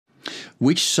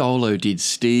Which solo did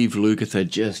Steve Lukather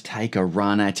just take a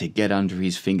run at to get under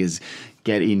his fingers,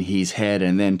 get in his head,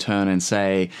 and then turn and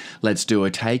say, let's do a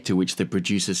take, to which the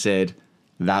producer said,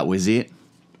 that was it?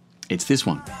 It's this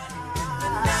one.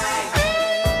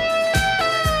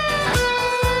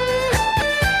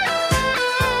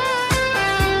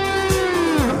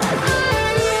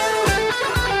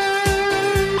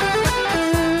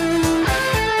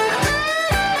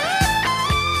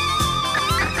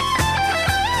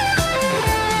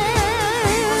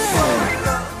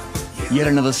 Yet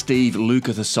another Steve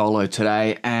Lukather solo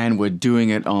today, and we're doing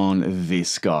it on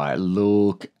this guy.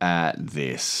 Look at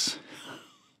this.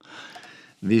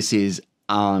 This is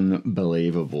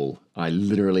unbelievable. I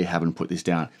literally haven't put this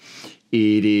down.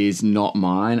 It is not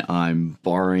mine. I'm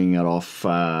borrowing it off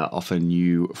a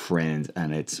new friend,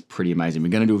 and it's pretty amazing. We're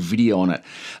going to do a video on it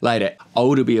later.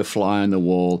 Oh, to be a fly on the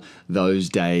wall. Those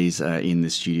days in the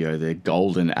studio, the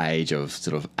golden age of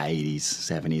sort of 80s,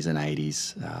 70s, and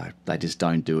 80s. They just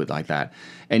don't do it like that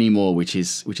anymore, which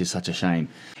is such a shame.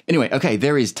 Anyway, okay,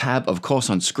 there is tab, of course,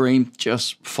 on screen.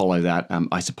 Just follow that.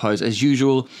 I suppose, as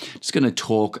usual, just going to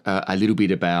talk a little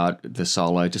bit about the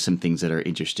solo, just some things that are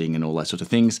interesting and all that sort of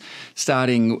things.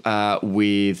 Starting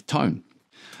with tone.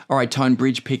 All right, tone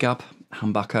bridge pickup,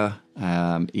 humbucker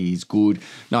is good.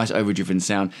 Nice overdriven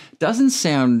sound. Doesn't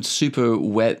sound super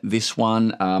wet, this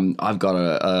one. I've got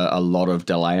a lot of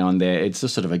delay on there. It's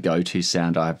just sort of a go-to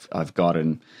sound I've got,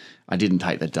 and I didn't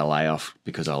take the delay off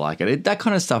because I like it. That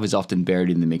kind of stuff is often buried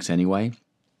in the mix anyway.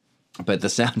 But the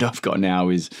sound I've got now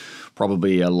is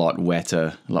probably a lot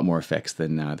wetter, a lot more effects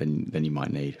than you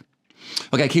might need.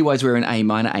 Okay, keywords, we're in A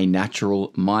minor, A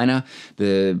natural minor.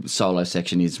 The solo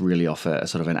section is really off a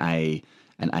sort of an A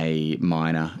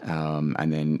minor,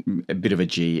 and then a bit of a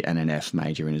G and an F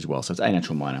major in as well. So it's A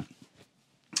natural minor.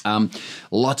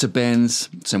 Lots of bends,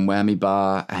 some whammy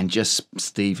bar, and just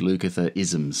Steve Lukather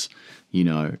isms, you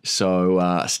know.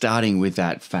 So starting with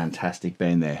that fantastic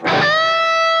bend there.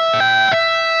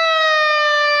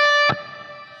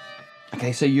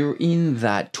 Okay, so you're in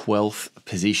that 12th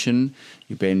position.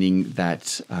 You're bending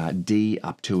that D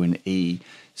up to an E.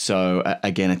 So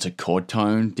again, it's a chord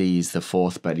tone. D is the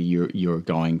 4th, but you're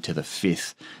going to the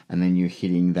 5th, and then you're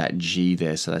hitting that G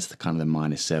there. So that's the kind of the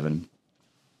minor 7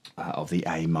 of the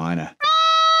A minor.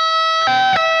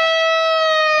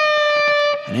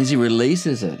 And as he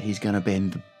releases it, he's going to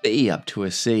bend the B up to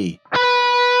a C,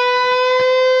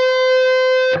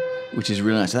 which is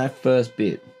really nice. So that first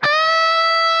bit.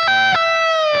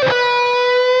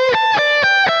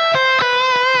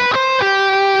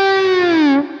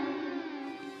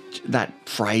 That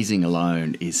phrasing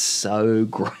alone is so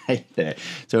great there.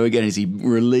 So again, as he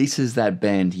releases that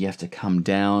bend, you have to come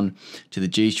down to the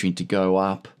G string to go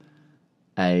up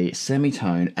a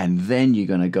semitone, and then you're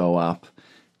going to go up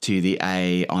to the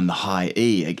A on the high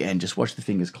E. Again, just watch the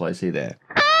fingers closely there.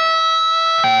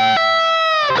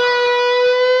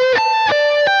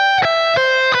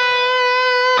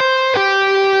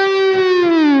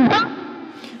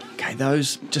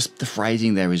 Those, just the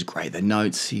phrasing there is great. The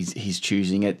notes he's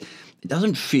choosing, it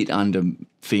doesn't fit under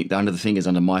the fingers,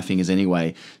 under my fingers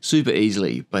anyway, super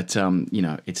easily. But you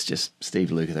know, it's just Steve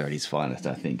Lukather at his finest,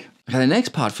 I think. Okay, the next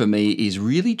part for me is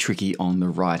really tricky on the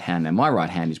right hand. Now my right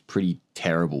hand is pretty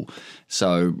terrible,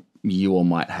 so you all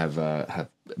might have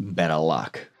better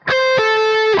luck.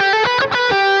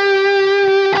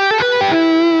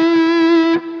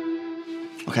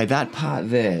 Okay, that part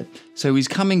there. So he's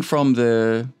coming from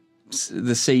the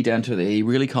C down to the E,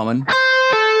 really common.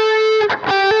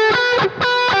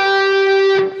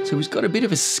 So he's got a bit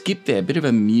of a skip there, a bit of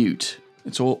a mute.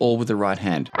 It's all with the right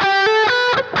hand.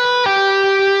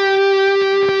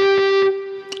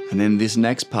 And then this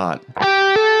next part.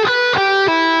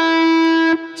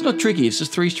 It's not tricky, it's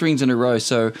just 3 strings in a row.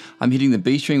 So I'm hitting the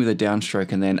B string with a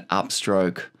downstroke and then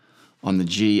upstroke on the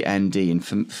G and D. And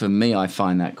for me, I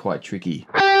find that quite tricky.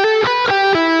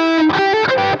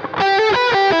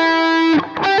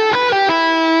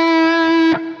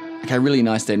 Okay, really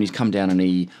nice then. He's come down an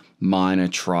E minor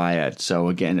triad. So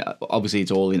again, obviously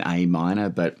it's all in A minor,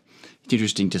 but it's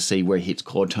interesting to see where he hits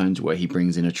chord tones, where he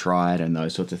brings in a triad and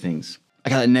those sorts of things.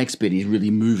 Okay, the next bit is really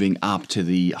moving up to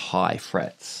the high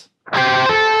frets.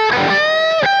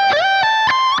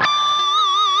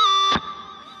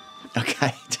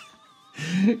 Okay,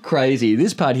 crazy.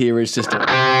 This part here is just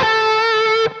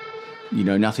you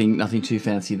know, nothing too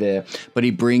fancy there. But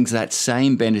he brings that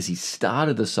same bend as he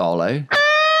started the solo.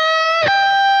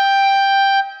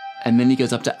 And then he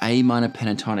goes up to A minor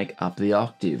pentatonic up the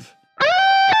octave.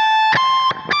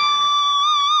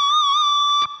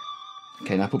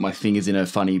 Okay, now I put my fingers in a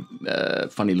funny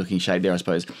looking shape there, I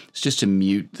suppose. It's just to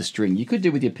mute the string. You could do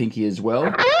with your pinky as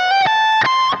well.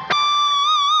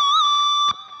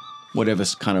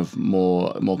 Whatever's kind of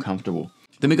more comfortable.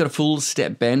 Then we've got a full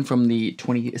step bend from the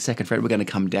 22nd fret. We're going to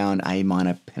come down A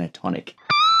minor pentatonic.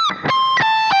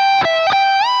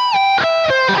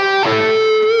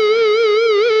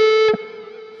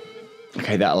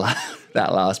 Okay, that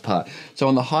last part. So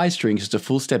on the high strings, just a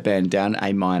full step bend down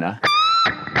A minor.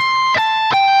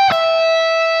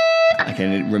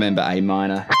 Okay, remember A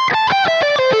minor.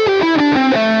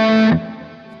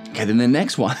 Okay, then the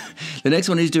next one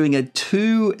is doing a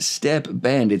 2-step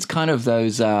bend. It's kind of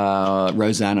those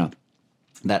Rosanna,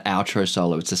 that outro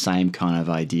solo. It's the same kind of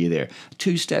idea there.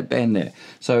 2-step bend there.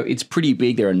 So it's pretty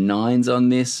big. There are 9s on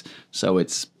this, so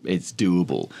it's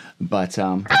doable. But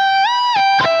and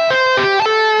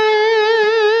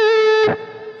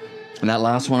that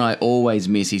last one I always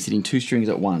miss. He's hitting 2 strings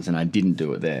at once, and I didn't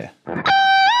do it there.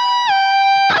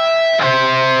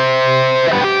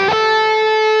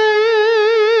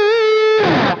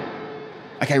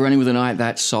 Okay, Running with the Night,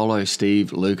 that solo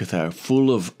Steve Lukather,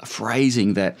 full of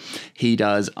phrasing that he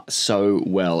does so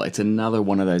well. It's another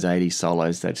one of those 80s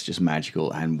solos that's just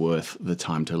magical and worth the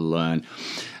time to learn.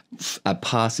 A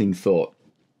passing thought.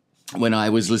 When I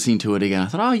was listening to it again, I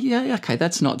thought, oh, yeah, okay,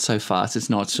 that's not so fast. It's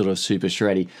not sort of super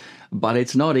shreddy, but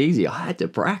it's not easy. I had to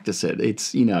practice it.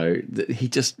 It's, you know,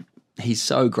 he's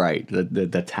so great,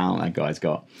 the talent that guy's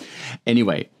got.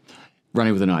 Anyway,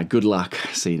 Running with the Night, good luck.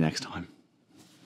 See you next time.